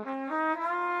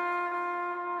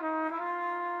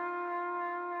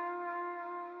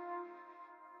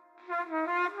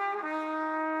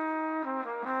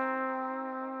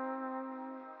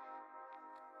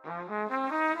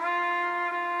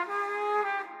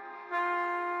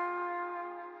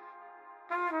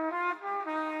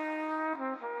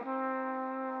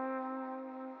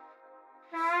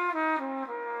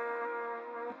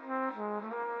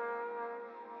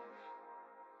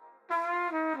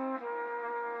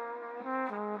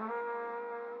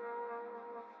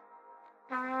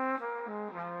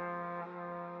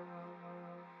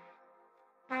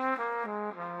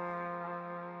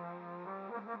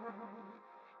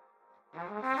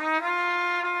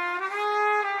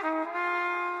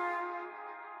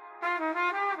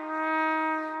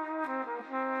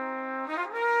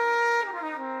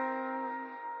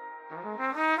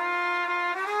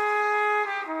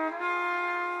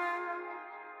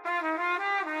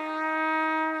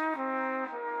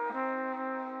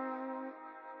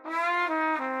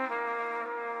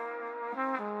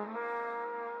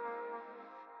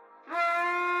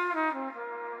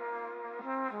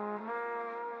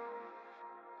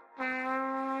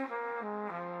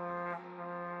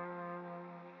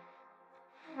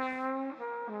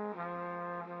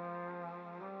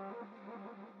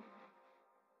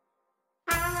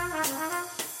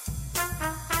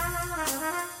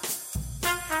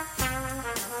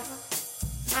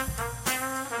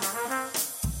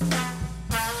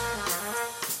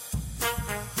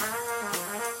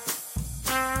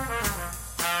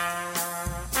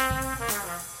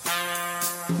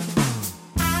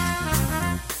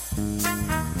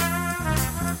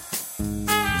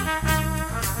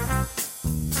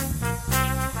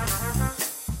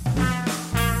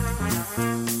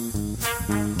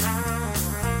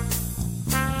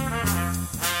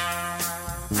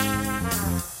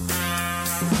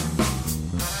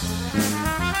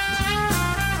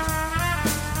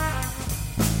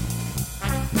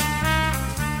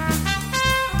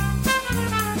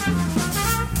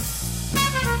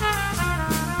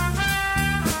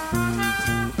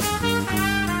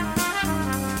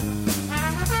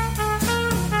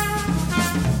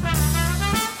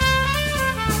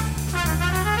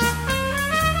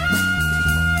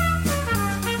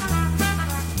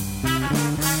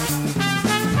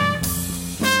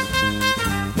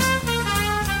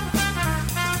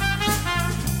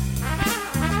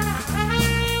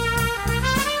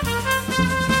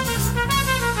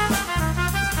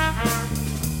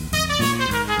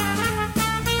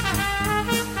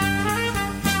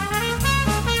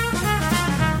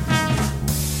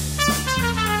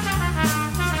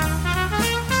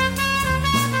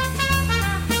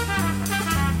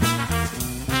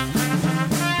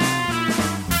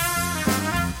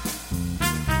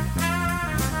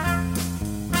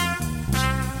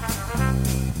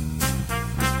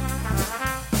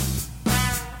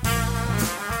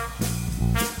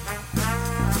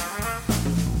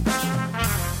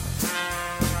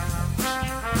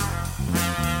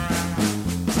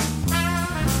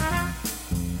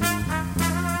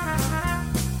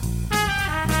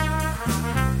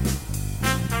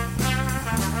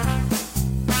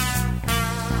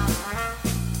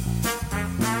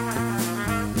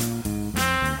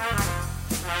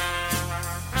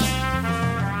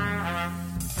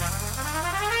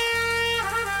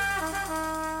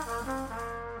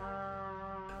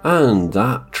 And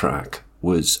that track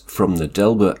was from the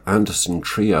Delbert Anderson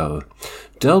Trio.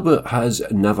 Delbert has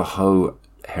Navajo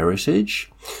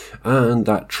heritage, and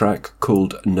that track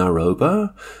called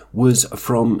Naroba was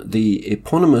from the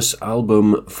eponymous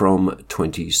album from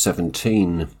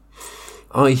 2017.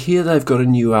 I hear they've got a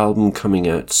new album coming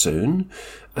out soon,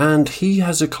 and he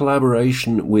has a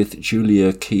collaboration with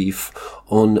Julia Keefe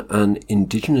on an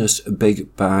Indigenous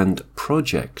big band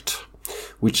project,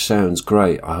 which sounds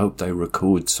great. I hope they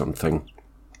record something.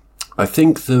 I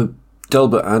think the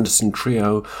Delbert Anderson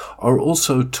Trio are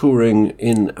also touring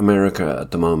in America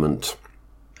at the moment.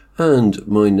 And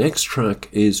my next track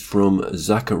is from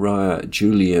Zachariah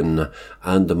Julian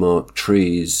and the Mark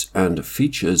Trees and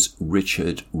features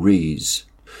Richard Rees.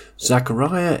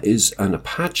 Zachariah is an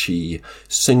Apache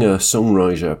singer,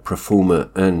 songwriter, performer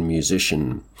and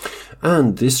musician.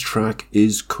 And this track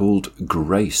is called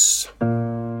Grace.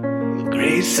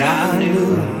 Grace I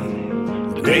knew,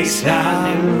 grace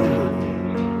I knew.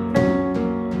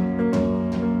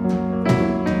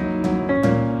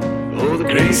 Oh, the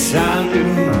grace I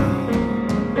knew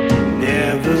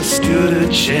never stood a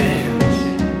chance.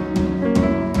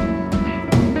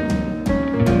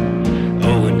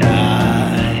 Oh, and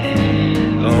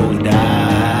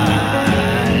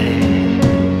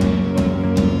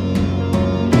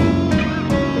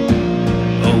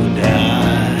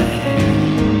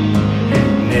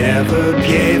never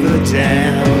gave a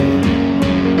damn.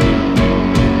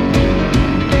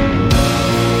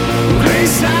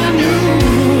 Grace I knew,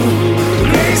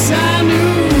 grace I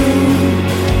knew.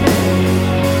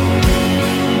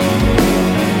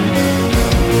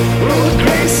 Oh, the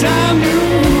grace I knew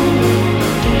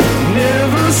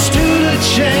never stood a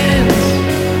chance.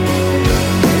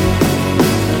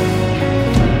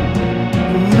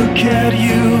 Look at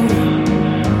you,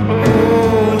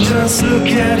 oh, just look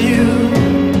at you.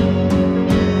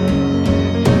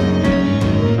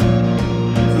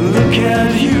 Look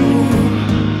at you,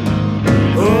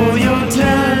 oh, you're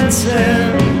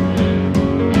dancing.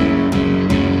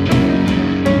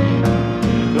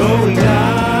 Oh, and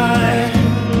I,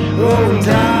 oh, and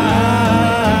I,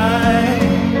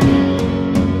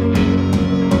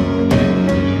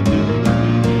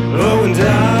 oh, and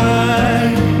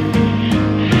I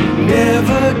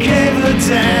never gave a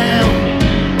damn.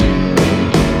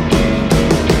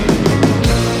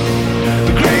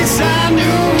 The grace I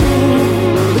knew,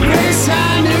 the grace I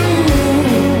knew.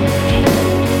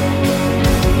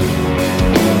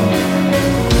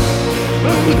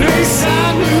 Oh, the grace I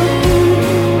knew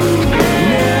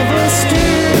never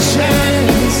stood a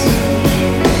chance.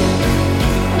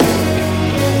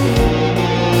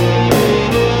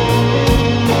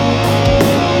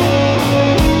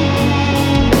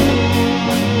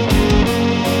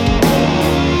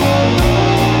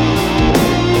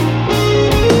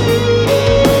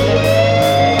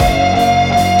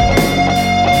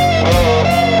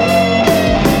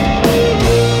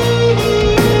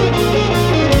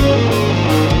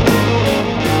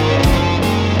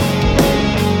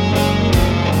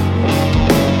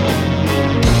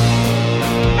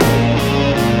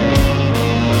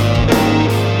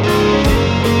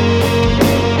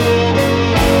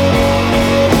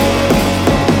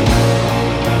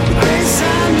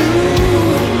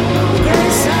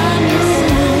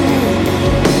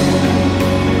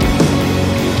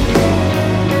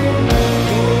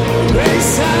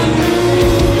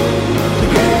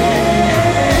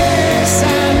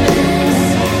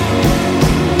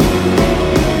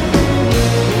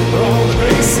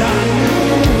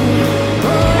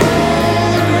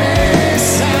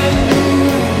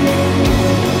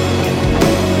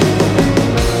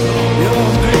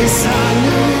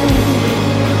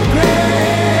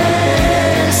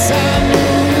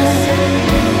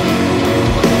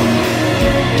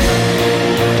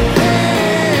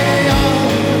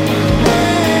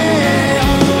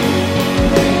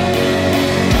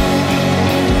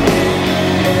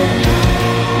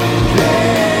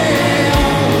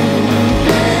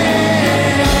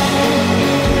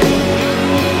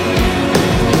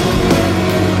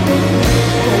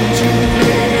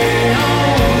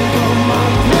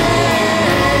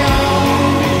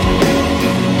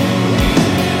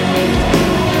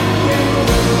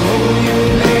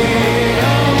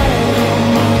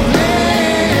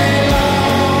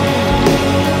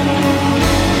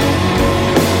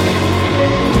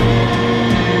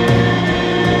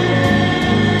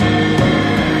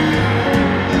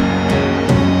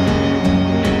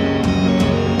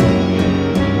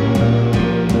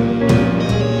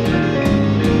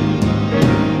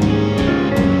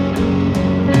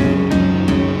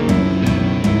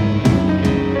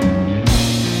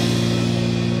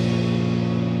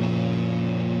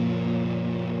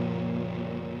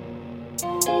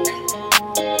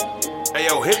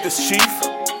 Yo, hit this, Chief.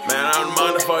 Man, I don't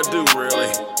mind if I do, really.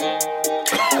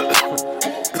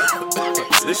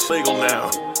 This legal now.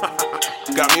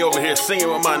 Got me over here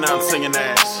singing with my non-singing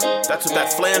ass. That's what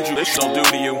that flange don't do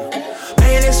to you.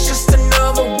 Man, it's just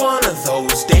another one of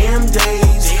those damn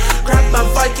days. Grab my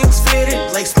Vikings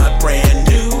fitted, lace my brand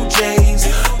new J's.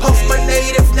 Puff my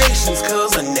native nations,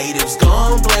 cause the natives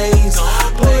gone blaze.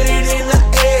 Put it in the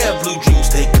air, blue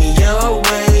dreams take me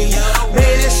away.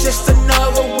 Man, it's just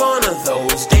another one of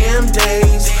those damn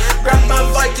days. Grab my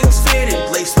Vikings fitted,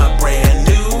 lace my brand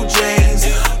new J's.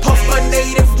 Puff my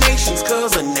native nations,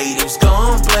 cause the natives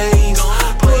gone blaze.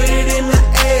 Put it in the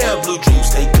air, blue dreams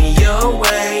take me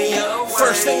away.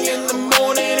 First thing in the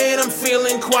morning and I'm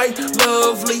feeling quite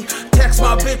lovely. Text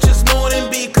my bitches morning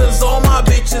because all my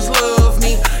bitches love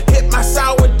me. Hit my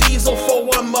sour diesel for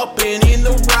I'm up and in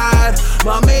the ride.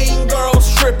 My main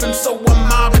girl's tripping so I'm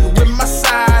mobbing with my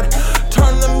side.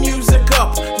 Turn the music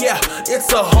up, yeah,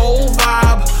 it's a whole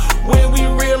vibe. When we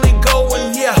really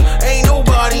going, yeah, ain't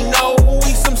nobody know.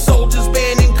 We some soldiers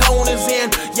banding corners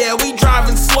and yeah, we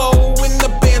driving slow. When the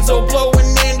bands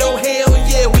blowing and oh hell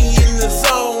yeah, we in the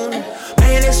zone.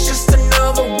 Man, it's just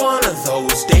another one of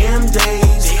those damn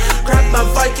days. Grab my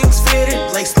Vikings fitted,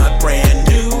 lace my brand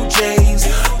new J's.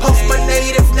 Puff my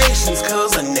native nations,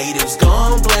 cause the natives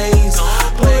gone blaze.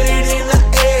 Put it in the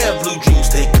air, blue dreams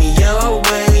take me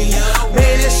away.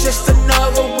 Man, it's just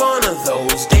another one of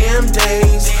those damn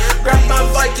days. Grab my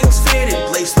Vikings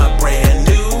fitted, lace my brand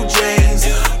new J's.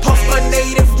 Puff my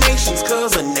native nations,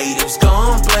 cause the natives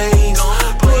gone blaze.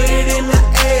 Put it in the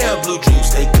air, blue dreams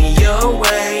take me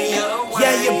away.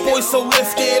 Yeah, your boy so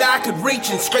lifted, I could reach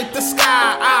and scrape the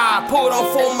sky. I put on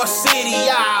for my city,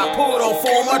 I put on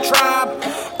for my tribe.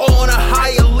 On a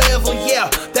higher level, yeah,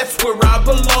 that's where I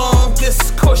belong.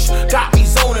 This kush got me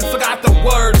zoning, forgot the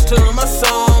words to my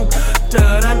song.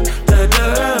 Da-dun,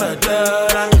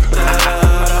 da-da-da-da-dun,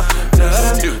 da-dun,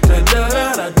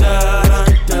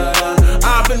 da-da-da-da-da-dun.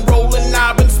 I've been rolling,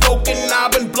 I've been smoking,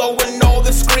 I've been blowing all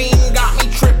this green. Got me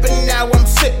tripping, now I'm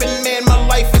sipping, man, my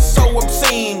life is so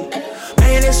obscene.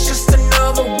 Man, it's just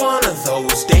another one of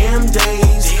those damn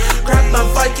days. Grab my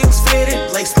Vikings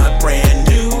fitted, lace my brand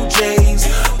new J's.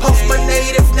 Puff my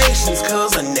native nations,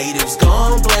 cause the natives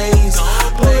gone blaze.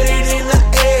 Put it in the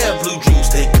air, blue dreams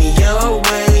take me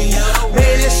away.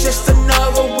 Man, it's just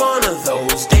another one of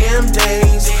those damn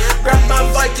days. Grab my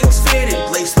Vikings fitted,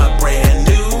 lace my brand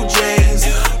new J's.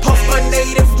 Puff my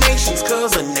native nations,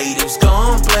 cause the natives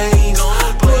gone blaze.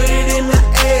 Put it in the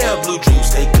air, blue dreams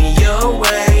take me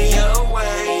away.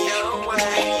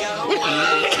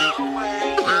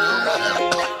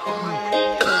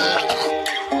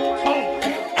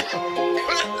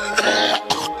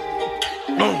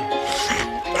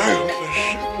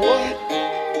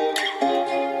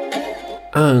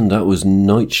 And that was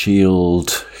Night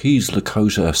Shield. He's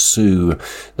Lakota Sioux.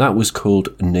 That was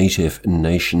called Native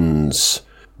Nations.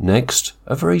 Next,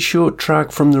 a very short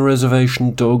track from the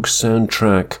Reservation Dogs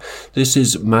soundtrack. This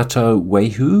is Mato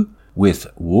Wehu with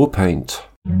Warpaint.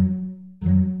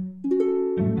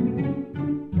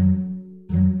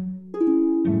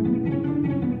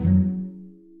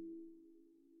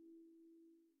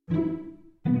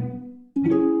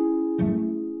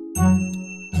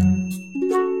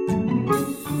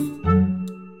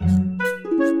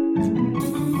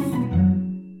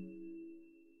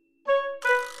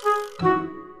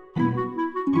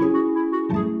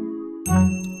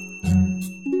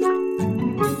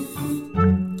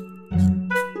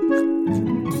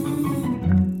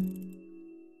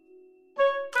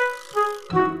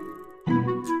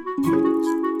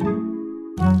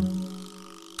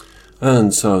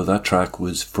 And so that track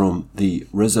was from the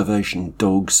Reservation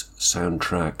Dogs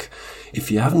soundtrack. If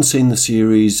you haven't seen the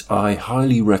series, I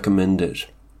highly recommend it.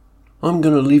 I'm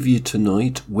going to leave you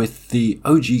tonight with the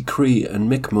OG Cree and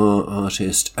Mi'kmaq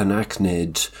artist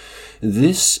Anakned.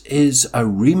 This is a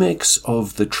remix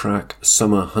of the track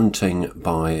Summer Hunting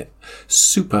by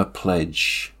Super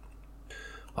Pledge.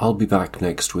 I'll be back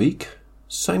next week,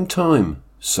 same time,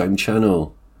 same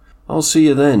channel. I'll see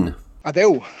you then.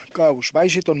 Adeu, que us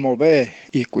vagi tot molt bé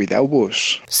i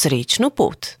cuideu-vos. Srečno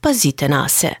pot, pazite na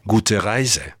se. Gute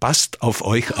Reise, passt auf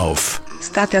euch auf.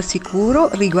 State al sicuro,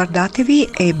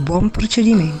 riguardatevi e buon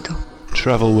procedimento.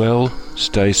 Travel well,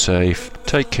 stay safe,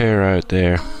 take care out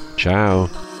there. Ciao.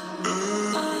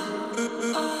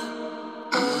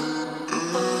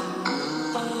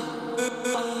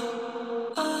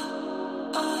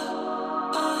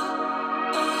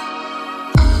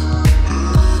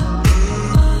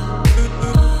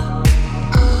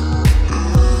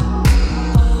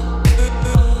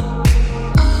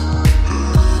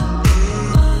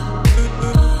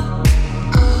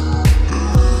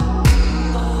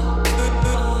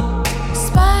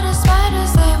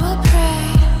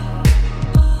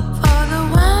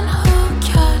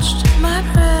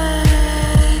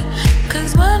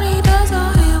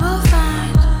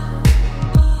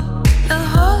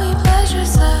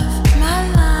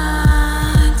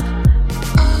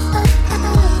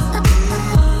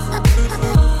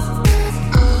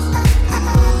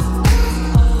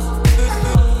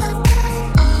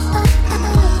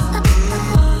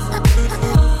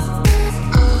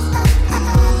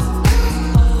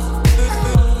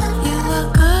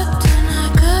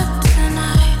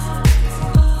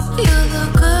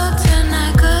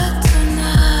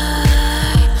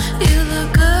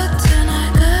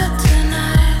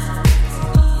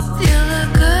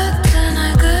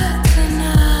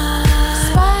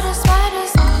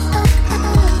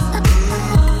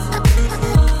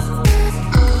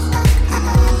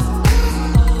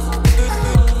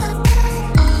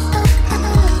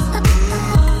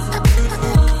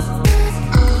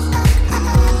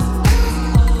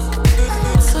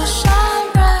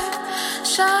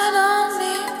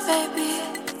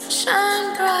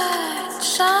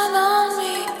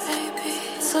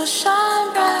 So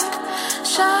shine bright,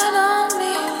 shine